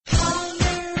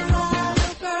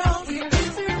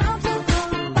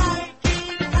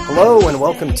Hello and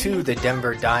welcome to the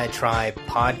Denver Diatribe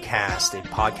podcast, a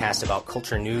podcast about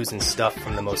culture, news, and stuff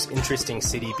from the most interesting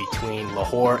city between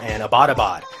Lahore and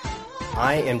Abbottabad.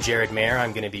 I am Jared Mayer.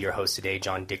 I'm going to be your host today.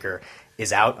 John Dicker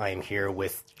is out. I am here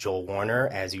with Joel Warner,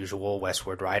 as usual,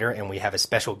 Westward writer, and we have a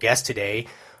special guest today,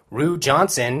 Rue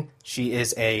Johnson. She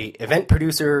is a event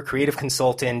producer, creative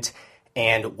consultant,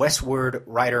 and Westward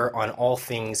writer on all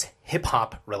things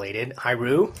hip-hop related. Hi,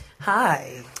 Rue.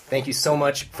 Hi. Thank you so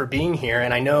much for being here.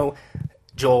 And I know,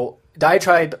 Joel,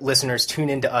 Diatribe listeners tune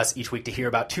into us each week to hear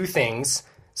about two things,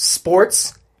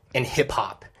 sports and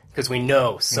hip-hop, because we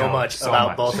know so much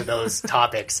about both of those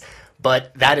topics.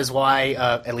 But that is why,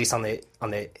 at least on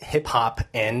the hip-hop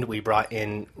end, we brought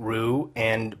in Rue.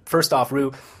 And first off,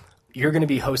 Rue, you're going to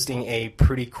be hosting a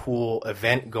pretty cool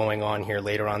event going on here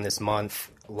later on this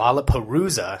month,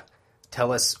 Lollapalooza.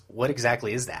 Tell us, what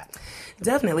exactly is that?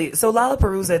 Definitely. So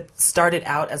Lollapalooza started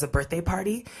out as a birthday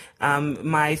party.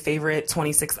 My favorite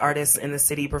 26 artists in the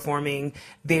city performing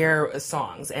their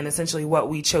songs. And essentially what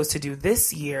we chose to do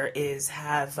this year is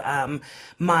have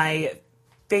my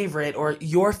favorite or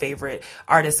your favorite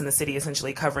artists in the city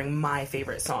essentially covering my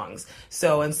favorite songs.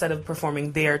 So instead of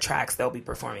performing their tracks, they'll be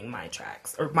performing my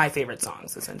tracks or my favorite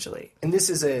songs essentially. And this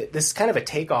is kind of a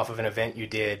takeoff of an event you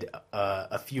did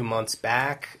a few months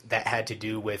back that had to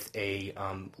do with a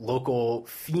local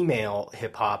female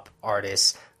hip hop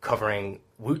artist covering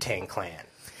Wu-Tang Clan.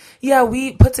 Yeah,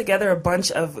 we put together a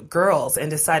bunch of girls and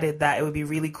decided that it would be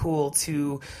really cool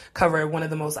to cover one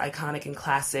of the most iconic and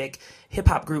classic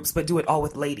hip-hop groups, but do it all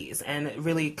with ladies, and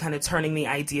really kind of turning the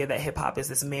idea that hip-hop is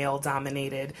this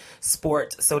male-dominated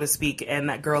sport, so to speak, and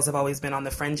that girls have always been on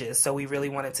the fringes. So we really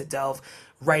wanted to delve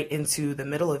right into the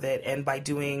middle of it, and by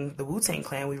doing the Wu-Tang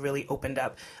Clan, we really opened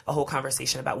up a whole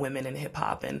conversation about women in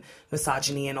hip-hop and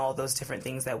misogyny and all those different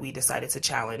things that we decided to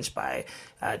challenge by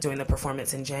doing the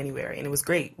performance in January. And it was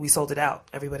great. We sold it out.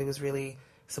 Everybody was really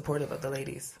supportive of the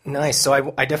ladies. Nice.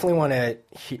 So I definitely want to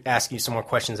ask you some more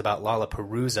questions about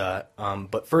Lollapalooza.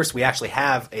 But first, we actually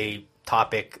have a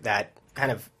topic that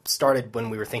kind of started when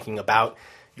we were thinking about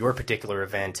your particular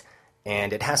event.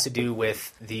 And it has to do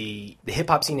with the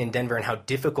hip-hop scene in Denver and how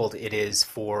difficult it is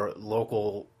for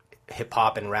local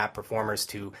hip-hop and rap performers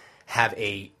to have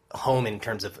a home in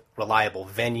terms of reliable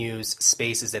venues,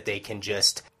 spaces that they can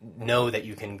just know that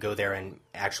you can go there and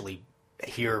actually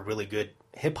hear really good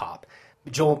hip-hop.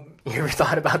 Joel, you ever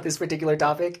thought about this particular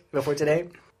topic before today?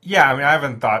 Yeah, I mean, I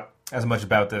haven't thought as much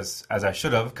about this as I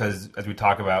should have, because as we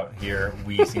talk about here,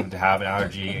 we seem to have an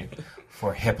allergy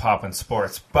for hip-hop and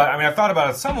sports. But, I mean, I've thought about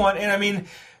it somewhat, and I mean,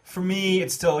 for me,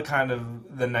 it's still kind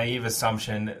of the naive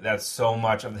assumption that so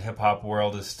much of the hip-hop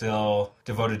world is still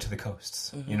devoted to the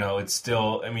coasts. Mm-hmm. You know, it's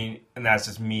still, I mean, and that's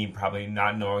just me probably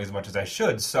not knowing as much as I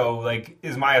should. So, like,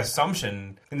 is my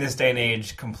assumption in this day and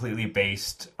age completely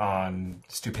based on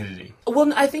stupidity?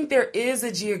 Well, I think there is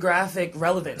a geographic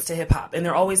relevance to hip-hop, and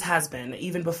there always has been,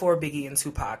 even before Biggie and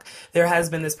Tupac. There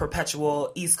has been this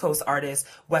perpetual East Coast artist,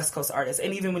 West Coast artist.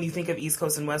 And even when you think of East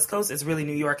Coast and West Coast, it's really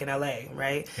New York and LA,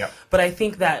 right? Yep. But I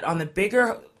think that on the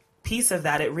bigger piece of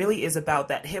that, it really is about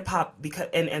that hip hop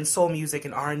and soul music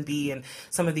and R&B and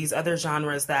some of these other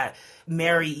genres that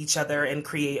marry each other and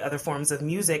create other forms of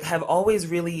music have always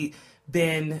really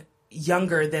been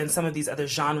younger than some of these other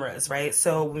genres, right?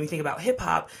 So when we think about hip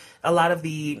hop, a lot of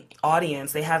the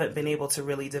audience, they haven't been able to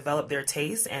really develop their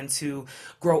taste and to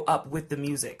grow up with the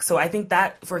music. So I think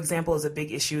that, for example, is a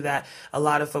big issue that a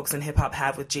lot of folks in hip hop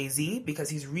have with Jay-Z, because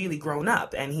he's really grown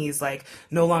up and he's like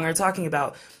no longer talking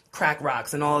about crack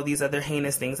rocks and all of these other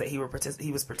heinous things that he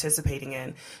was participating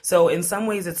in. So in some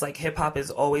ways, it's like hip hop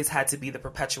has always had to be the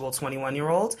perpetual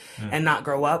 21-year-old and not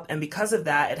grow up. And because of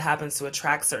that, it happens to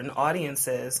attract certain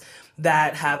audiences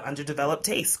that have underdeveloped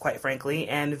tastes, quite frankly,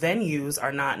 and venues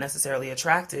are not necessarily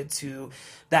attracted to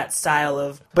that style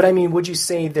of... But I mean, would you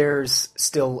say there's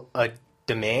still a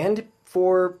demand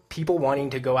for people wanting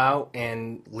to go out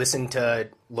and listen to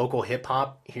local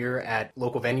hip-hop here at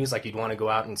local venues? Like you'd want to go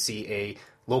out and see a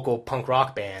local punk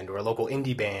rock band or a local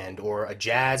indie band or a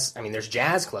jazz. I mean, there's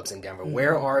jazz clubs in Denver. Mm-hmm.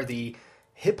 Where are the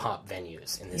hip-hop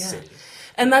venues in this city?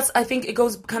 And that's, I think it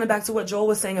goes kind of back to what Joel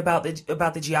was saying about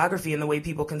the geography and the way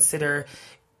people consider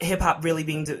hip-hop really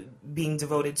being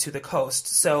devoted to the coast.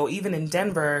 So even in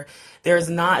Denver, there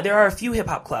are a few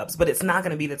hip-hop clubs, but it's not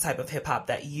going to be the type of hip-hop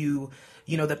that you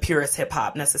the purest hip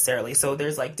hop necessarily. So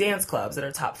there's like dance clubs that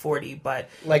are top 40, but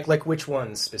like which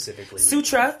ones specifically?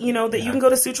 Sutra, you can go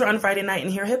to Sutra on Friday night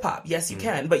and hear hip hop. Yes, you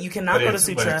can, but you cannot go to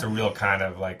Sutra. But it's a real kind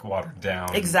of like watered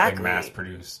down, exactly, mass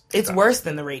produced. It's stuff. worse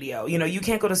than the radio. You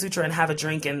can't go to Sutra and have a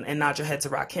drink and nod your head to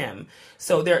Rakim.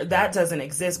 So that doesn't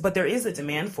exist, but there is a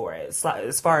demand for it.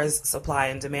 As far as supply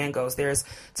and demand goes, there's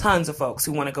tons of folks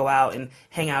who want to go out and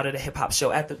hang out at a hip hop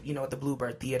show at the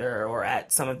Bluebird Theater or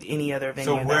at any other venue.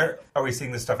 So where are we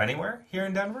seeing this stuff anywhere here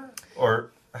in Denver,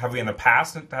 or have we in the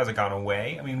past? Has it gone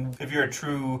away? I mean, if you're a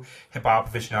true hip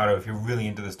hop aficionado, if you're really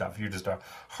into this stuff, if you're just a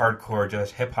hardcore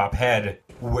just hip hop head,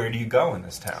 where do you go in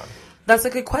this town? That's a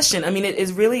good question. I mean,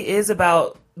 it really is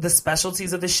about the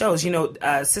specialties of the shows.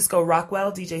 Cisco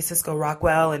Rockwell, DJ Cisco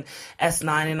Rockwell and S9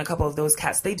 and a couple of those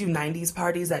cats, they do 90s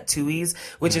parties at Tui's,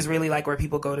 which is really like where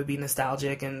people go to be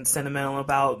nostalgic and sentimental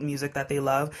about music that they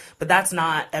love. But that's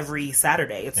not every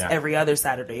Saturday. It's every other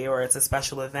Saturday, or it's a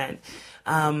special event.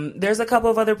 There's a couple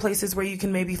of other places where you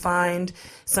can maybe find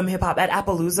some hip hop at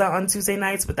Appaloosa on Tuesday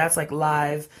nights, but that's like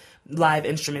live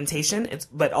instrumentation.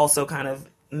 But also kind of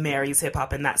marries hip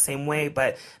hop in that same way,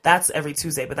 but that's every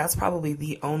Tuesday. But that's probably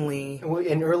the only.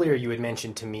 And earlier you had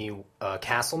mentioned to me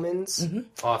Castleman's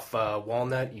off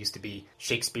Walnut. It used to be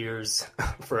Shakespeare's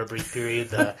for a brief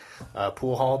period, the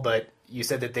pool hall. But you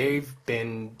said that they've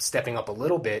been stepping up a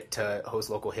little bit to host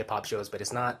local hip hop shows, but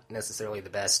it's not necessarily the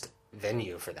best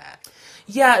venue for that.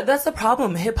 Yeah, that's the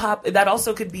problem. Hip hop, that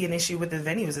also could be an issue with the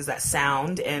venues, is that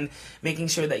sound and making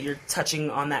sure that you're touching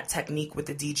on that technique with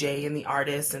the DJ and the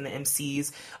artists and the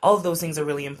MCs. All of those things are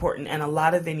really important, and a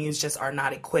lot of venues just are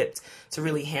not equipped to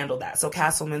really handle that. So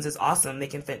Castleman's is awesome. They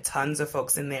can fit tons of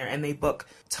folks in there, and they book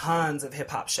tons of hip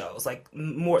hop shows. Like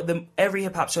every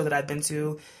hip hop show that I've been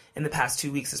to in the past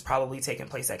 2 weeks has probably taken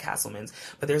place at Castleman's.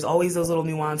 But there's always those little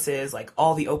nuances, like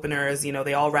all the openers,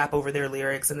 they all rap over their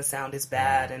lyrics and the sound is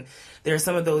bad. And there are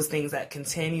some of those things that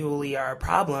continually are a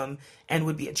problem and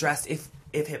would be addressed if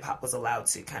hip hop was allowed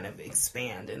to kind of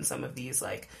expand in some of these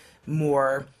like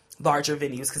more larger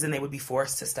venues, because then they would be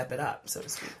forced to step it up, so to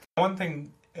speak. One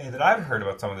thing that I've heard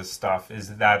about some of this stuff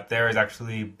is that there has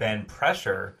actually been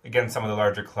pressure against some of the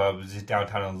larger clubs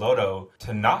downtown in Lodo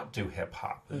to not do hip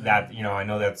hop. Mm-hmm. That, I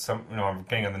know that I'm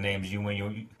getting on the names, you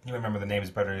remember the names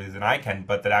better than I can,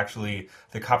 but that actually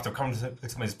the cops have come to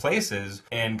some of these places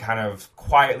and kind of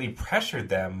quietly pressured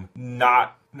them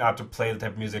not to play the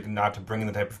type of music, not to bring in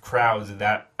the type of crowds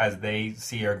that, as they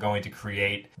see, are going to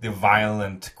create the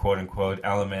violent, quote-unquote,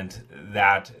 element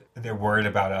that they're worried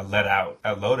about let out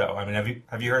at Lodo. I mean,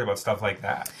 have you heard about stuff like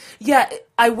that? Yeah,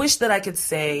 I wish that I could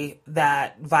say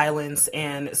that violence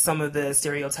and some of the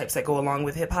stereotypes that go along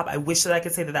with hip-hop, I wish that I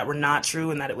could say that were not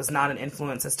true and that it was not an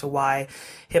influence as to why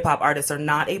hip-hop artists are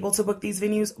not able to book these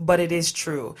venues, but it is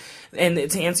true. And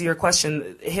to answer your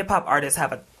question, hip-hop artists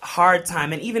have a hard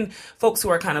time, and even folks who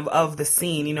are kind of the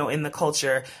scene, in the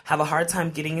culture, have a hard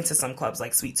time getting into some clubs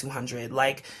like Sweet 200,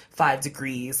 like 5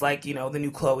 Degrees, like, the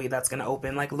new Chloe that's going to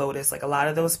open, like Lotus, like a lot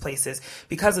of those places,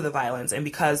 because of the violence and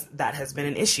because that has been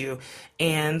an issue.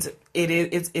 And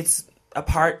it's a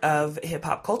part of hip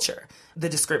hop culture. The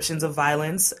descriptions of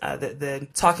violence, the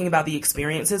talking about the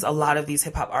experiences, a lot of these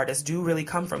hip hop artists do really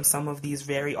come from some of these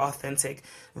very authentic,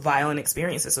 violent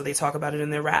experiences. So they talk about it in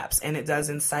their raps, and it does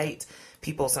incite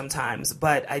people sometimes.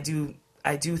 But I do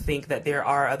think that there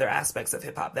are other aspects of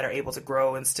hip hop that are able to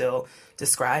grow and still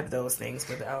describe those things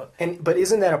without. But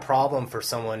isn't that a problem for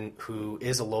someone who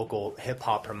is a local hip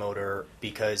hop promoter?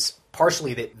 Because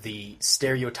partially the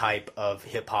stereotype of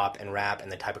hip hop and rap and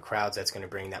the type of crowds that's going to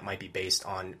bring, that might be based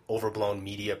on overblown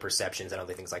media perceptions and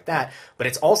other things like that. But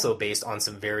it's also based on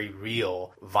some very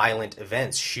real violent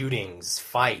events, shootings,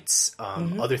 fights,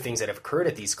 other things that have occurred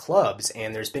at these clubs.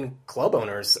 And there's been club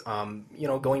owners,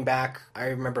 going back, I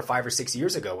remember 5 or 6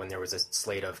 years ago when there was a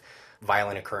slate of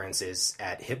violent occurrences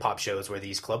at hip hop shows where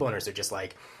these club owners are just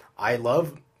like, I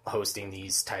love hosting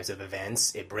these types of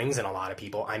events. It brings in a lot of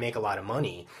people. I make a lot of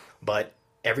money, but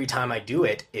every time I do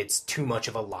it, it's too much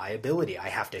of a liability. I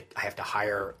have to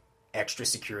hire extra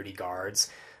security guards.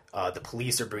 The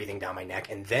police are breathing down my neck.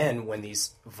 And then when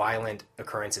these violent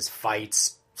occurrences,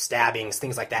 fights, stabbings,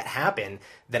 things like that happen,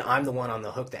 then I'm the one on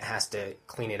the hook that has to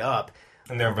clean it up.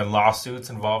 And there have been lawsuits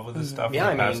involved with this stuff in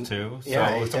the past too.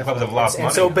 So some clubs have lost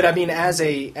money. So, but I mean, as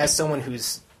someone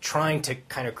who's trying to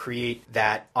kind of create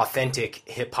that authentic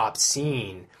hip hop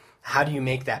scene, how do you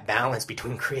make that balance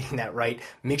between creating that right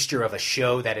mixture of a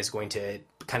show that is going to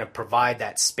kind of provide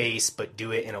that space, but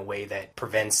do it in a way that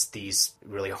prevents these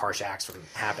really harsh acts from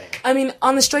happening? I mean,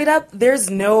 on the straight up, there's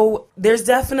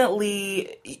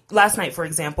definitely, last night, for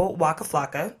example, Waka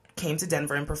Flocka came to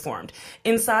Denver and performed.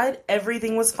 Inside,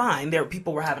 everything was fine.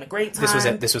 People were having a great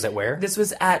time. This was at where? This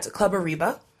was at Club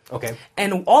Ariba. Okay.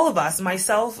 And all of us,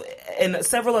 myself and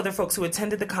several other folks who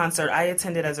attended the concert, I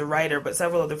attended as a writer, but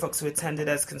several other folks who attended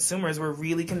as consumers were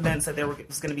really convinced that there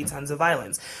was going to be tons of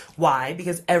violence. Why?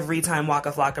 Because every time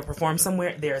Waka Flocka performs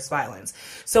somewhere, there's violence.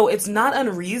 So it's not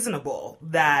unreasonable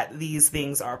that these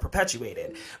things are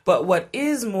perpetuated. But what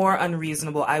is more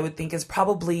unreasonable, I would think, is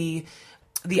probably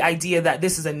the idea that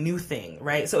this is a new thing,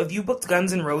 right? So if you booked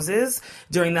Guns N' Roses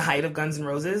during the height of Guns N'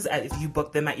 Roses, if you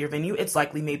booked them at your venue, it's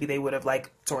likely maybe they would have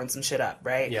like torn some shit up,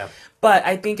 right? Yeah. But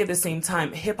I think at the same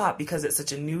time, hip hop, because it's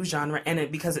such a new genre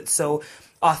and because it's so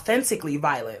authentically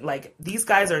violent, like these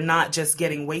guys are not just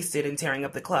getting wasted and tearing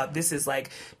up the club. This is like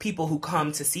people who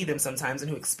come to see them sometimes and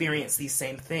who experience these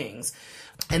same things.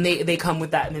 And they come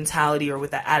with that mentality or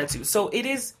with that attitude. So it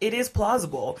is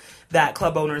plausible that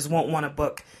club owners won't want to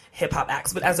book hip-hop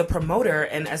acts. But as a promoter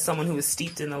and as someone who is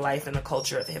steeped in the life and the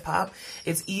culture of hip-hop,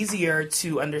 it's easier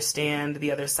to understand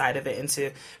the other side of it and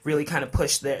to really kind of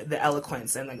push the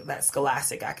eloquence and that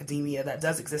scholastic academia that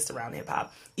does exist around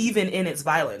hip-hop. Even in its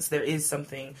violence, there is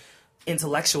something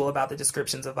intellectual about the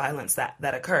descriptions of violence that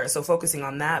occur. So focusing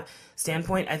on that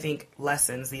standpoint, I think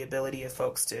lessens the ability of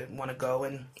folks to want to go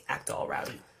and act all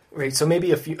rowdy. Right. So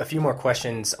maybe a few more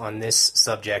questions on this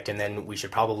subject, and then we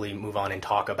should probably move on and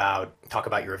talk about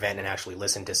your event and actually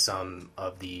listen to some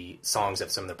of the songs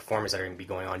of some of the performers that are going to be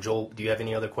going on. Joel, do you have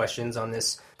any other questions on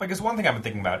this? I guess one thing I've been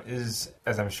thinking about is,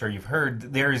 as I'm sure you've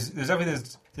heard, there's definitely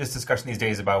this discussion these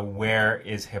days about where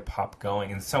is hip hop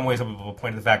going. In some ways, some people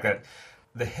point to the fact that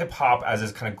the hip hop as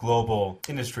this kind of global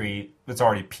industry, it's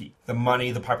already peaked. The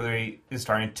money, the popularity is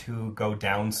starting to go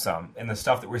down some. And the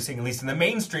stuff that we're seeing, at least in the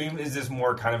mainstream, is this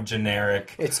more kind of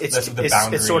generic. It's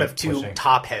sort of too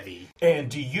top heavy. And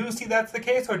do you see that's the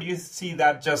case, or do you see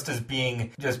that just as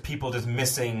being just people just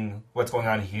missing what's going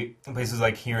on here in places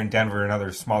like here in Denver and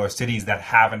other smaller cities that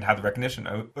haven't had the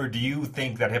recognition? Or do you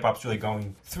think that hip hop's really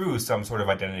going through some sort of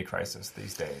identity crisis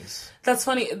these days? That's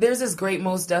funny. There's this great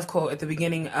Mos Def quote at the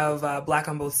beginning of Black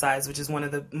on Both Sides, which is one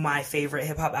of my favorite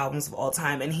hip hop albums of all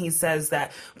time. And he says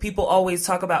that people always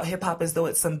talk about hip hop as though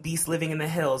it's some beast living in the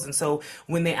hills. And so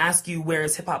when they ask you where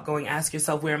is hip hop going, ask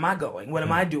yourself, where am I going? What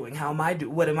am I doing? How am I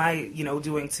what am I,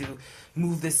 doing to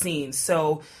move the scene?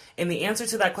 So in the answer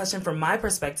to that question, from my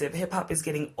perspective, hip hop is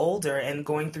getting older and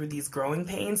going through these growing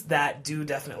pains that do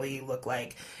definitely look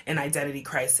like an identity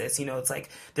crisis. It's like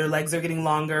their legs are getting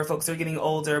longer, folks are getting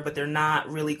older, but they're not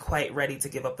really quite ready to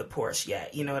give up the Porsche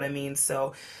yet. You know what I mean?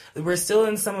 So we're still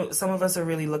in some of us are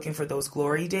really looking for those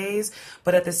glory days,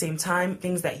 but at the same time,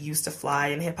 things that used to fly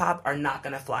in hip hop are not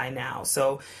going to fly now.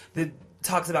 So the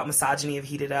talks about misogyny have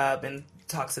heated up and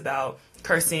talks about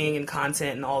cursing and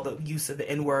content and all the use of the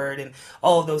N-word and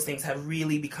all of those things have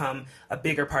really become a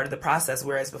bigger part of the process,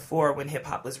 whereas before when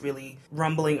hip-hop was really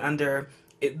rumbling under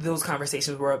those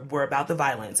conversations were about the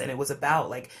violence, and it was about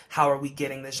like how are we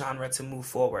getting the genre to move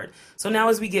forward. So now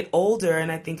as we get older,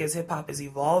 and I think as hip-hop is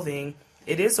evolving,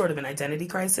 it is sort of an identity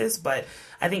crisis, but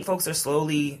I think folks are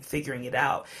slowly figuring it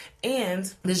out.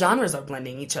 And the genres are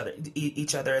blending each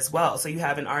other as well. So you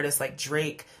have an artist like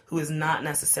Drake who is not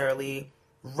necessarily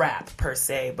rap per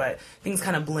se, but things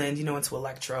kind of blend, into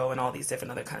electro and all these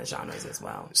different other kind of genres as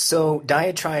well. So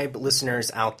Diatribe listeners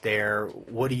out there,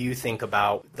 what do you think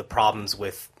about the problems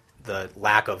with the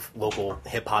lack of local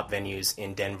hip-hop venues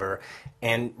in Denver?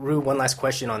 And Rue, one last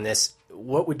question on this.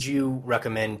 What would you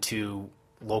recommend to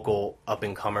local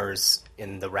up-and-comers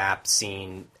in the rap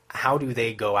scene? How do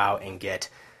they go out and get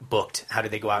booked? How do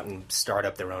they go out and start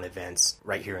up their own events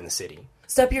right here in the city?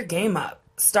 Step your game up.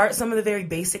 Start some of the very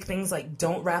basic things like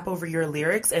don't rap over your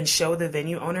lyrics and show the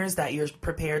venue owners that you're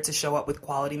prepared to show up with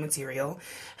quality material.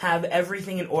 Have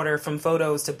everything in order from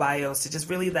photos to bios to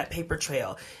just really that paper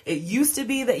trail. It used to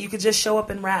be that you could just show up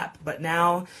and rap, but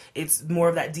now it's more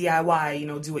of that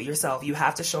DIY, do it yourself. You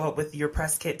have to show up with your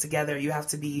press kit together. You have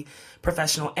to be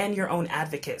professional and your own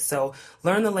advocate. So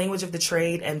learn the language of the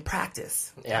trade and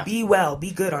practice. Yeah. Be be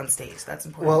good on stage. That's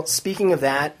important. Well, speaking of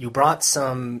that, you brought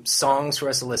some songs for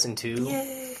us to listen to. Yay.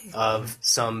 Of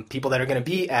some people that are going to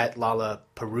be at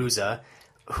Lollapalooza.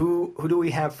 Who do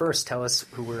we have first? Tell us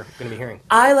who we're going to be hearing.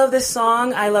 I love this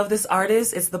song. I love this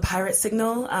artist. It's the Pirate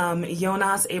Signal.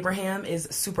 Jonas Abraham is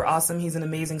super awesome. He's an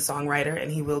amazing songwriter,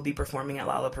 and he will be performing at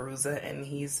Lollapalooza, and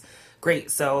he's great.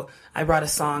 So I brought a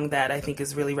song that I think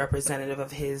is really representative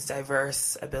of his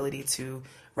diverse ability to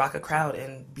rock a crowd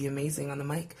and be amazing on the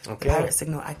mic. Okay. The Pirate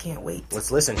Signal. I can't wait.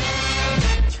 Let's listen.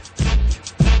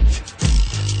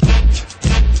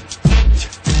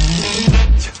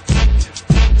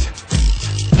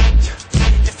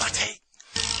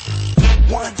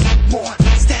 One more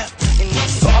step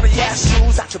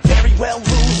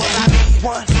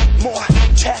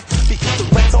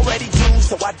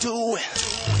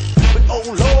But oh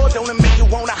Lord, don't it make you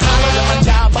wanna holler? At my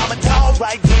job, I'm a dog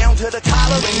right down to the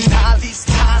collar. And these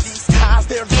ties,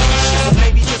 they're vicious. Or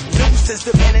maybe just nooses,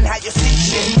 depending how you see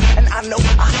shit. And I know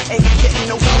I ain't getting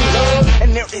no love,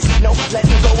 and there is no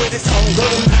letting go of this hunger.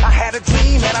 I had a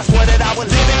dream, and I swear that I was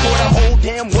living for the whole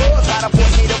damn world. Try to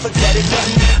force me to forget it, but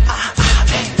I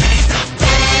can't stop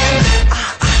thinking.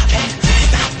 I can't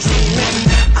stop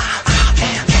dreaming. I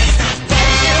can't stop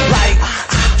thinking. Like I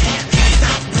can't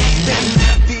stop breathing.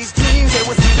 These dreams, they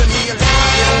was keeping me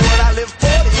alive. You know what I live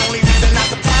for? The only reason I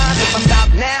survive. If I stop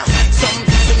now, some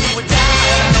piece of me would die.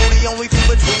 And I know the only thing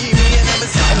between me and them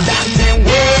is time. And I can't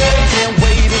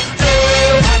wait it.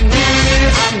 Oh, I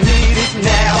need it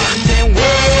now. I can't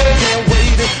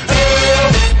wait it. Oh,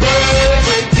 it's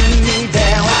breaking me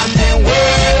down. I can't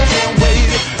wait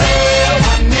it. Oh,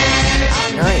 I need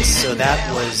it. Nice. So that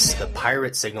was the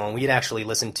Pirate Signal, and we had actually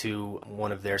listened to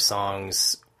one of their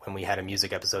songs when we had a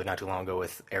music episode not too long ago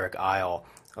with Eric Isle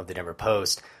of the Denver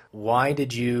Post. Why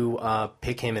did you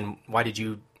pick him, and why did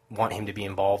you want him to be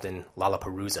involved in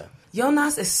Lollapalooza?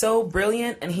 Jonas is so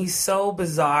brilliant, and he's so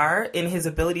bizarre in his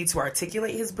ability to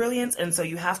articulate his brilliance, and so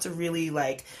you have to really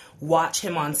watch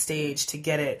him on stage to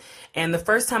get it. And the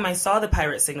first time I saw the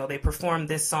Pirate Signal, they performed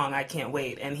this song, I Can't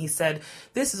Wait, and he said,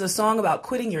 this is a song about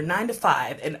quitting your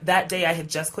 9-to-5, and that day I had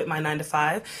just quit my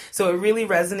 9-to-5, so it really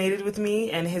resonated with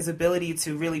me, and his ability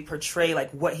to really portray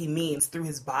what he means through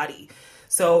his body.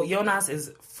 So Jonas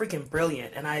is freaking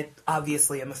brilliant, and I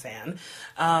obviously am a fan.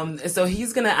 So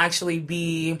he's going to actually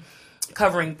be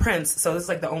covering Prince. So this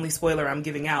is the only spoiler I'm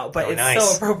giving out, but it's nice.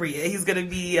 so appropriate. He's going to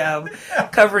be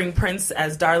covering Prince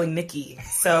as Darling Nikki.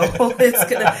 So it's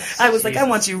gonna. I was I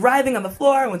want you writhing on the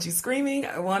floor. I want you screaming.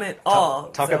 I want it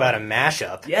all. Talk about a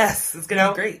mashup. Yes, it's going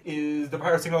to be great. Is the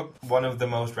Pirate Signal one of the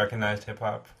most recognized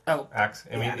hip-hop acts?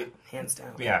 I mean, hands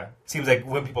down. Yeah. It seems like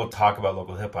when people talk about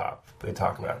local hip-hop, they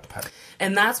talk about the Pirate.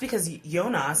 And that's because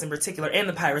Jonas in particular, and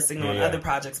the Pirate Signal and other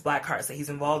projects, Black Hearts, that he's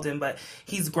involved in, but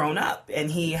he's grown up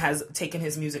and he has taken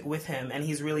his music with him, and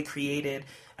he's really created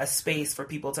a space for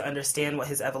people to understand what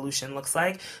his evolution looks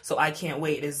like. So I Can't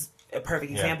Wait is a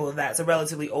perfect example of that. It's a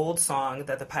relatively old song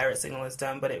that the Pirate Signal has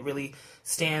done, but it really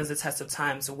stands the test of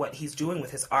time to what he's doing with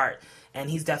his art. And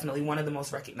he's definitely one of the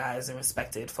most recognized and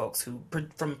respected folks who,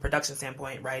 from a production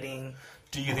standpoint, writing.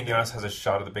 Do you think Jonas has a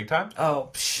shot at the big time? Oh,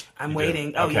 I'm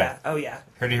waiting. Oh, okay. yeah. Oh, yeah.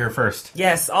 Heard it here first.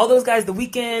 Yes, all those guys, The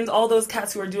Weeknd, all those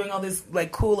cats who are doing all this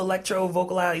cool electro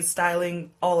vocalized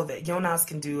styling, all of it. Jonas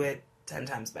can do it 10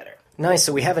 times better. Nice.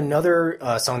 So we have another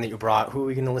song that you brought. Who are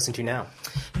we going to listen to now?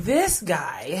 This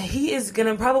guy, he is going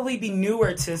to probably be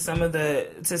newer to some of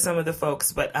the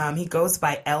folks, but he goes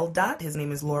by L. His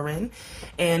name is Lauren,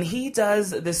 and he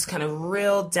does this kind of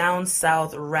real down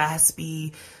south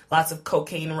raspy, lots of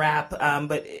cocaine rap,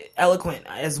 but eloquent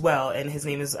as well. And his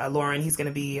name is Lauren. He's going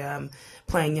to be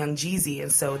playing Young Jeezy,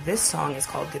 and so this song is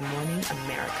called Good Morning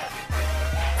America.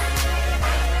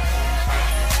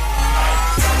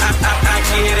 I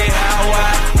get it how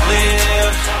I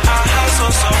live. I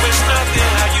hustle, so it's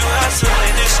nothing how you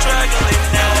hustling and struggling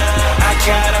now. I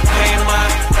gotta pay my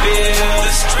bills.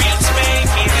 The streets made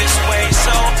me this way,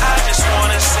 so I just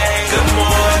wanna say good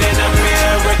morning,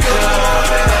 America.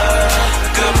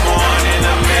 Good morning,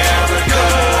 America.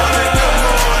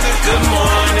 Good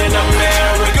morning,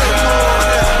 America.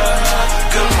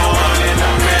 Good morning,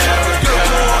 America.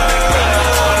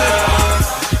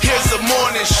 Here's a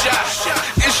morning shot.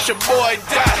 It's your boy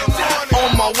Dot.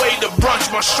 On my way to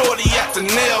brunch, my shorty at the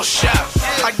nail shop.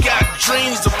 I got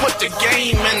dreams to put the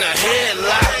game in the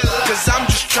headlock. Cause I'm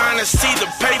just trying to see the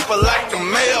paper like the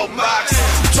mailbox.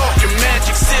 Talking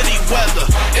Magic City weather,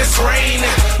 it's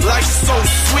raining. Life's so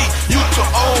sweet, you can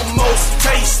almost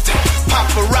taste it.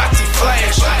 Paparazzi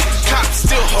flashing, cops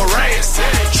still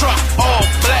harassing. Truck all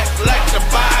black like the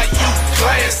Bayou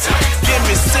Classic. Give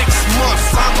me 6 months,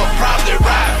 I'ma probably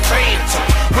ride Phantom.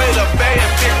 With a bad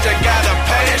bitch, I got a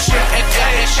passion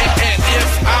and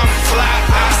if I'm fly,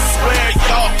 I swear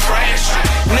y'all crashing.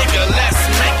 Nigga, let's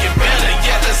make it better,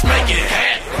 yeah, let's make it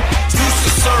happen. Used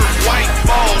to serve white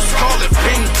balls, call it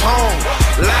ping pong.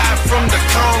 Live from the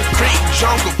concrete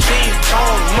jungle, King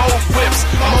Kong. More whips,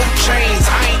 more chains,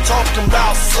 I ain't talking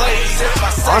about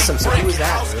slaves. Awesome, so who was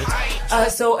that,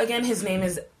 Ruth? So again, his name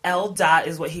is L.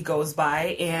 is what he goes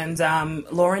by, and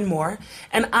Lauren Moore.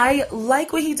 And I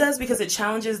like what he does because it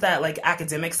challenges that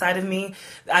academic side of me.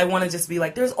 I want to just be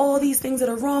there's all these things that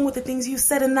are wrong with the things you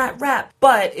said in that rap.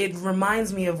 But it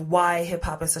reminds me of why hip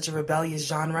hop is such a rebellious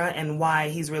genre and why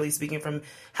he's really speaking from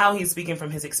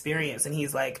his experience. And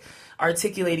he's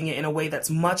articulating it in a way that's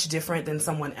much different than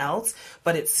someone else,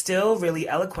 but it's still really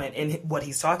eloquent in what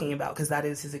he's talking about because that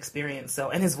is his experience. So,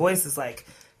 and his voice is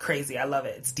crazy. I love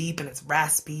it. It's deep and it's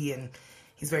raspy and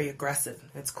he's very aggressive.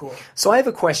 It's cool. So I have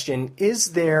a question.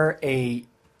 Is there a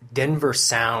Denver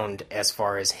sound as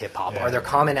far as hip-hop? Yeah. Are there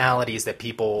commonalities that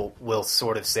people will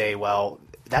sort of say, well,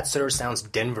 that sort of sounds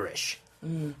Denverish?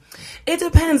 It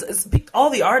depends. All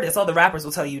the artists, all the rappers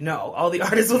will tell you no. All the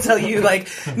artists will tell you, like,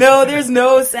 no, there's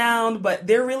no sound. But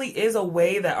there really is a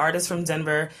way that artists from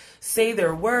Denver say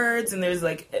their words, and there's,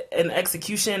 like, an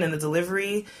execution and the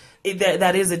delivery.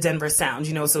 That is a Denver sound,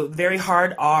 you know, so very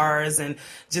hard R's and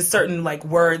just certain, like,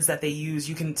 words that they use.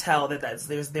 You can tell that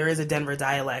there is a Denver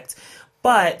dialect.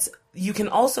 But you can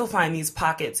also find these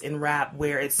pockets in rap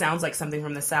where it sounds like something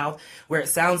from the South, where it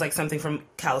sounds like something from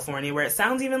California, where it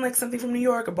sounds even like something from New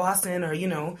York or Boston or, you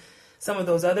know, some of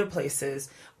those other places.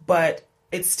 But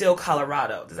it's still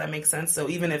Colorado. Does that make sense? So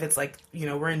even if it's like, you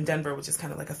know, we're in Denver, which is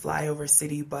kind of like a flyover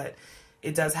city, but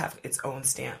it does have its own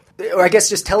stamp. Or I guess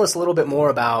just tell us a little bit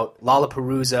more about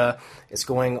Lollapalooza. It's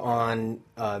going on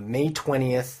May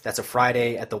 20th. That's a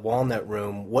Friday at the Walnut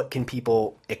Room. What can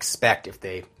people expect if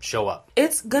they show up?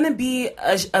 It's going to be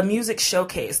a music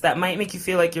showcase that might make you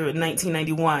feel like you're in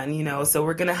 1991, you know. So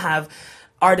we're going to have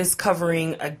artists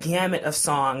covering a gamut of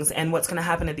songs, and what's going to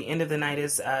happen at the end of the night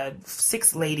is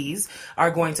 6 ladies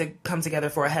are going to come together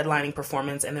for a headlining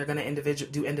performance, and they're going to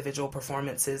do individual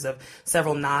performances of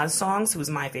several Nas songs, who's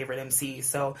my favorite MC.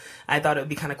 So I thought it would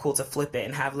be kind of cool to flip it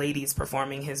and have ladies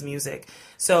performing his music.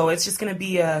 So it's just going to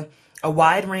be a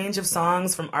wide range of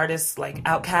songs from artists like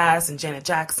Outkast and Janet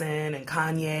Jackson and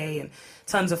Kanye and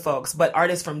tons of folks, but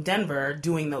artists from Denver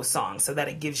doing those songs so that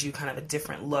it gives you kind of a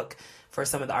different look for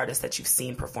some of the artists that you've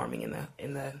seen performing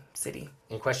in the city.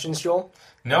 Any questions, Joel?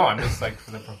 No, I'm just like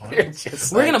for the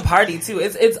performance. We're gonna party too.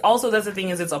 It's also, that's the thing,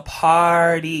 is it's a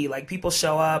party. Like, people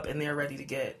show up and they're ready to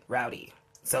get rowdy.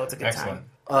 So it's a good Excellent.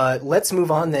 time. Let's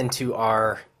move on then to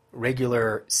our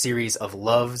regular series of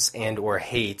loves and or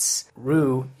hates.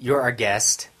 Rue, you're our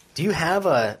guest. Do you have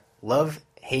a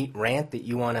love-hate rant that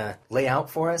you want to lay out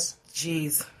for us?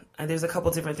 Jeez. There's a couple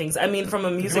different things. I mean, from a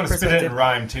If you music want to spit it perspective. in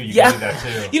rhyme too, you Yeah. can do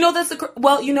that too. You know,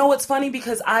 well, you know what's funny?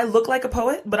 Because I look like a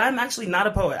poet, but I'm actually not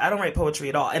a poet. I don't write poetry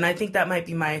at all. And I think that might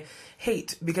be my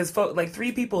hate, because like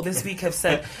 3 people this week have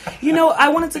said, you know, I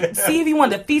wanted to see if you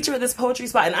wanted to feature at this poetry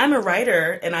spot. And I'm a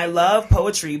writer and I love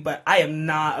poetry, but I am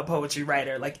not a poetry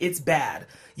writer. Like, it's bad.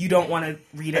 You don't want to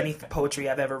read any poetry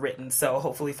I've ever written. So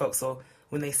hopefully folks will,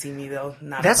 when they see me, they'll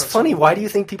not. That's approach funny. me. Why do you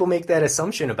think people make that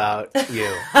assumption about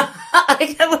you?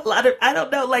 I have a lot of, I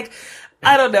don't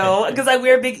know, because I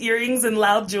wear big earrings and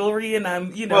loud jewelry, and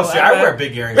I'm, you know. Well, see, I wear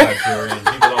big earrings like jewelry, and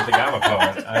people don't think I'm a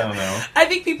poet. I don't know. I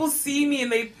think people see me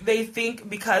and they think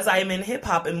because I'm in hip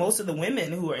hop, and most of the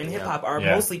women who are in hip hop are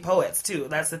mostly poets too.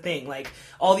 That's the thing. Like,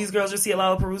 all these girls you see at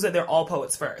Lollapalooza, they're all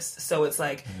poets first. So it's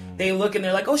like they look and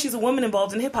they're like, oh, she's a woman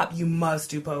involved in hip hop. You must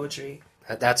do poetry.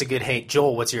 That's a good hate.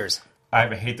 Joel, what's yours? I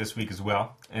have a hate this week as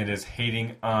well, and it is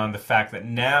hating on the fact that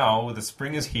now the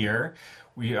spring is here.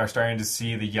 We are starting to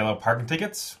see the yellow parking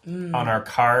tickets on our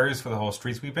cars for the whole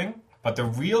street sweeping. But the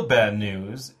real bad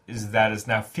news is that it's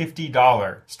now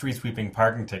 $50 street sweeping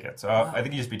parking tickets. I think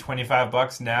it used to be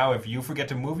 $25 now. If you forget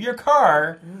to move your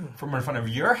car from in front of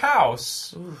your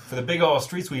house for the big old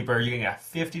street sweeper, you're going to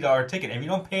get a $50 ticket. And if you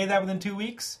don't pay that within 2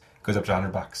 weeks, it goes up to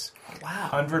 $100. Wow.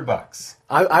 $100.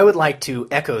 I would like to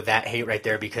echo that hate right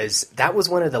there, because that was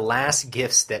one of the last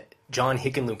gifts that John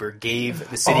Hickenlooper gave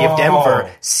the city of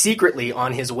Denver secretly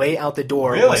on his way out the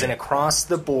door. Really? Was an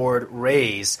across-the-board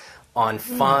raise on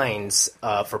fines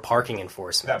for parking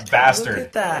enforcement. That bastard. Look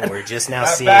at that. And we're just now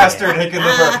That seeing bastard, it.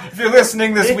 Hickenlooper. If you're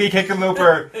listening this week,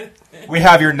 Hickenlooper, we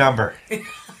have your number.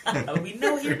 We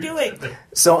know what you're doing.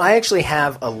 So I actually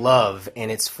have a love,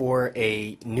 and it's for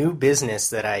a new business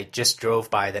that I just drove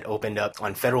by that opened up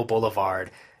on Federal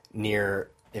Boulevard near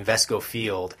Invesco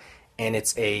Field. And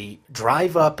it's a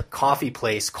drive-up coffee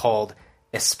place called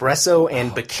Espresso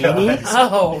and Bikinis.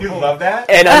 Oh. You love that?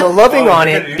 And I'm loving Oh, on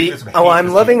you're it. gonna- you're gonna hate I'm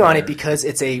this loving week on here. it because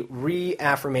it's a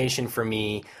reaffirmation for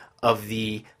me of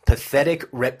the pathetic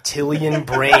reptilian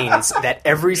brains that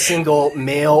every single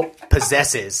male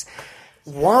possesses.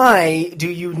 Why do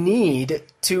you need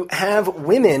to have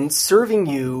women serving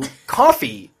you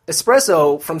coffee,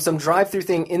 espresso from some drive-through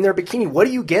thing in their bikini? What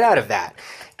do you get out of that?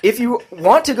 If you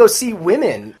want to go see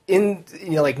women in,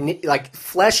 like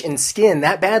flesh and skin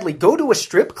that badly, go to a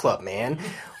strip club, man.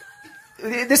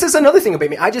 This is another thing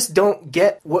about me. I just don't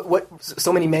get what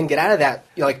so many men get out of that.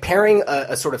 Like pairing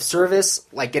a sort of service,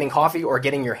 like getting coffee or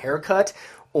getting your hair cut,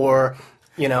 or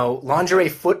lingerie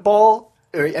football.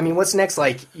 Or, I mean, what's next?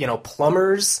 Like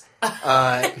plumbers.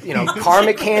 car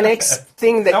mechanics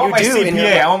thing that I want you my do CPA. in your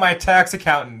I want my tax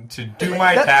accountant to do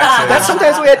my taxes. That's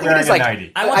sometimes the way I think it wearing is. a Like,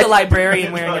 90. I want the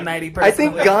librarian wearing a 90 personally. I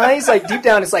think guys, like, deep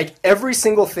down, it's like every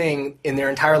single thing in their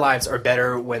entire lives are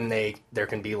better when there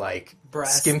can be like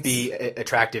Breasts. skimpy,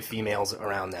 attractive females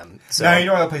around them. So Now you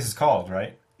know what that place is called,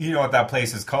 right? You know what that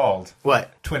place is called?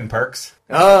 what? Twin Perks.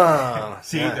 Oh,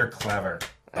 See, yeah. they're clever.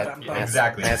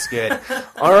 Exactly. That's good.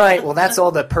 All right. Well, that's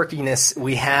all the perkiness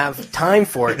we have time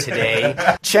for today.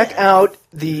 Check out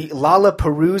the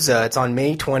Lollapalooza. It's on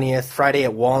May 20th, Friday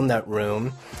at Walnut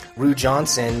Room. Rue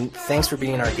Johnson, thanks for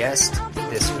being our guest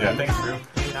this week. Yeah, thanks,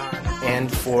 Drew. And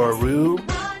for Rue,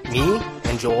 me,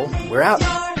 and Joel, we're out.